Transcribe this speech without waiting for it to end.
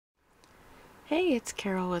Hey, it's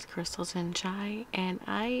Carol with Crystals and Chai, and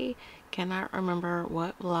I cannot remember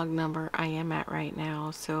what vlog number I am at right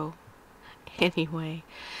now, so anyway,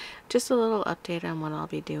 just a little update on what I'll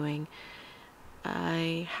be doing.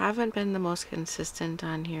 I haven't been the most consistent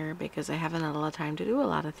on here because I haven't had a lot of time to do a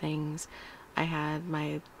lot of things.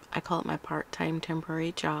 I call it my part-time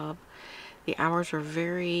temporary job. The hours were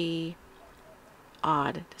very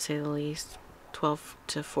odd, to say the least. 12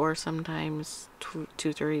 to 4 sometimes,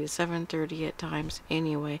 2:30 to 7:30 at times.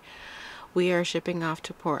 Anyway, we are shipping off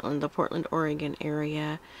to Portland, the Portland, Oregon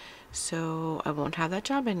area, so I won't have that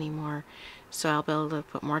job anymore. So I'll be able to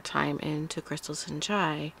put more time into Crystals and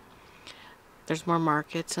Chai. There's more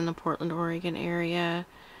markets in the Portland, Oregon area.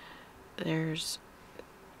 There's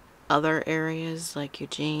other areas like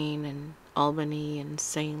Eugene and Albany and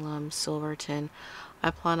Salem, Silverton. I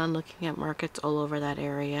plan on looking at markets all over that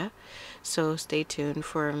area, so stay tuned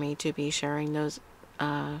for me to be sharing those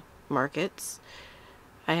markets.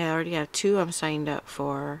 I already have 2 I'm signed up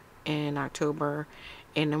for in October,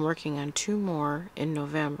 and I'm working on 2 more in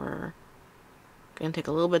November. Gonna take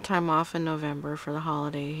a little bit of time off in November for the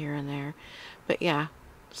holiday here and there, but yeah,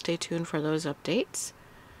 stay tuned for those updates.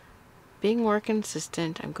 Being more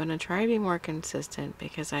consistent, I'm going to try to be more consistent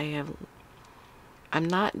because I'm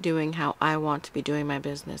not doing how I want to be doing my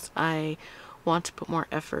business. I want to put more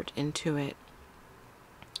effort into it.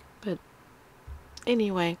 But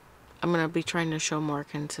anyway, I'm going to be trying to show more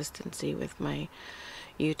consistency with my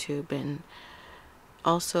YouTube. And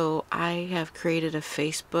also, I have created a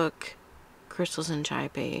Facebook Crystals and Chai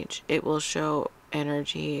page. It will show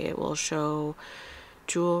energy, it will show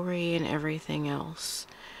jewelry and everything else.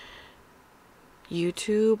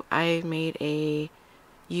 YouTube, I made a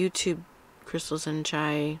YouTube Crystals and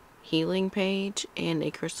Chai healing page and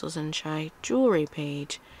a Crystals and Chai jewelry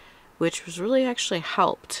page, which was really actually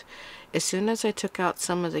helped. As soon as I took out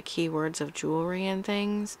some of the keywords of jewelry and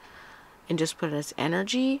things and just put it as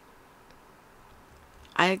energy,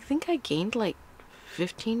 I think I gained like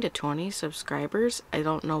 15 to 20 subscribers. I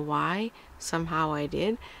don't know why. Somehow I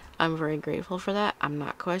did. I'm very grateful for that. I'm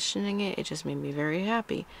not questioning it. It just made me very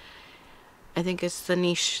happy. I think it's the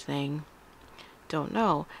niche thing. Don't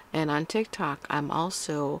know. And on TikTok, I'm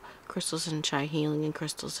also Crystals and Chai Healing and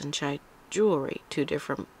Crystals and Chai Jewelry, 2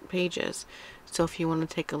 different pages. So if you want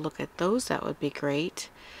to take a look at those, that would be great.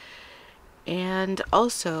 And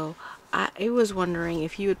also, I was wondering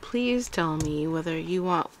if you would please tell me whether you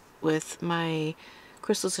want, with my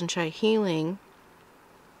Crystals and Chai Healing,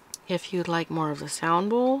 if you'd like more of the sound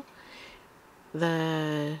bowl,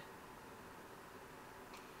 the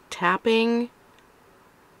tapping,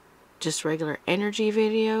 just regular energy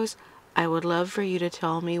videos. I would love for you to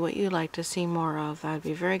tell me what you'd like to see more of. I'd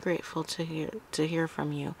be very grateful to hear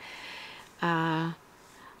from you. I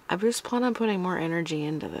just plan on putting more energy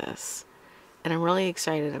into this, and I'm really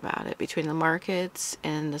excited about it. Between the markets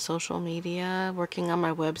and the social media, working on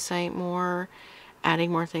my website more,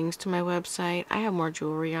 adding more things to my website. I have more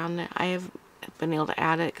jewelry on it. I have been able to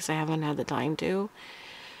add it because I haven't had the time to.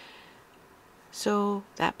 So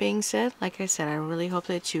that being said, like I said, I really hope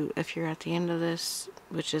that you, if you're at the end of this,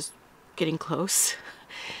 which is getting close,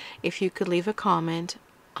 if you could leave a comment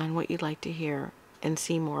on what you'd like to hear and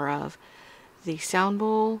see more of. The sound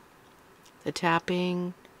bowl, the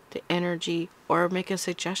tapping, the energy, or make a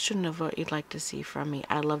suggestion of what you'd like to see from me.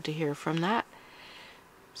 I'd love to hear from that.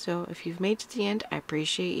 So if you've made it to the end, I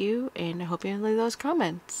appreciate you, and I hope you leave those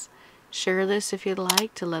comments. Share this if you'd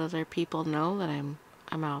like to let other people know that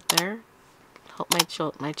I'm out there.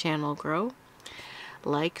 Help my channel grow.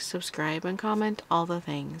 Like, subscribe, and comment, all the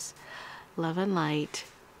things. Love and light,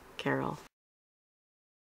 Carol.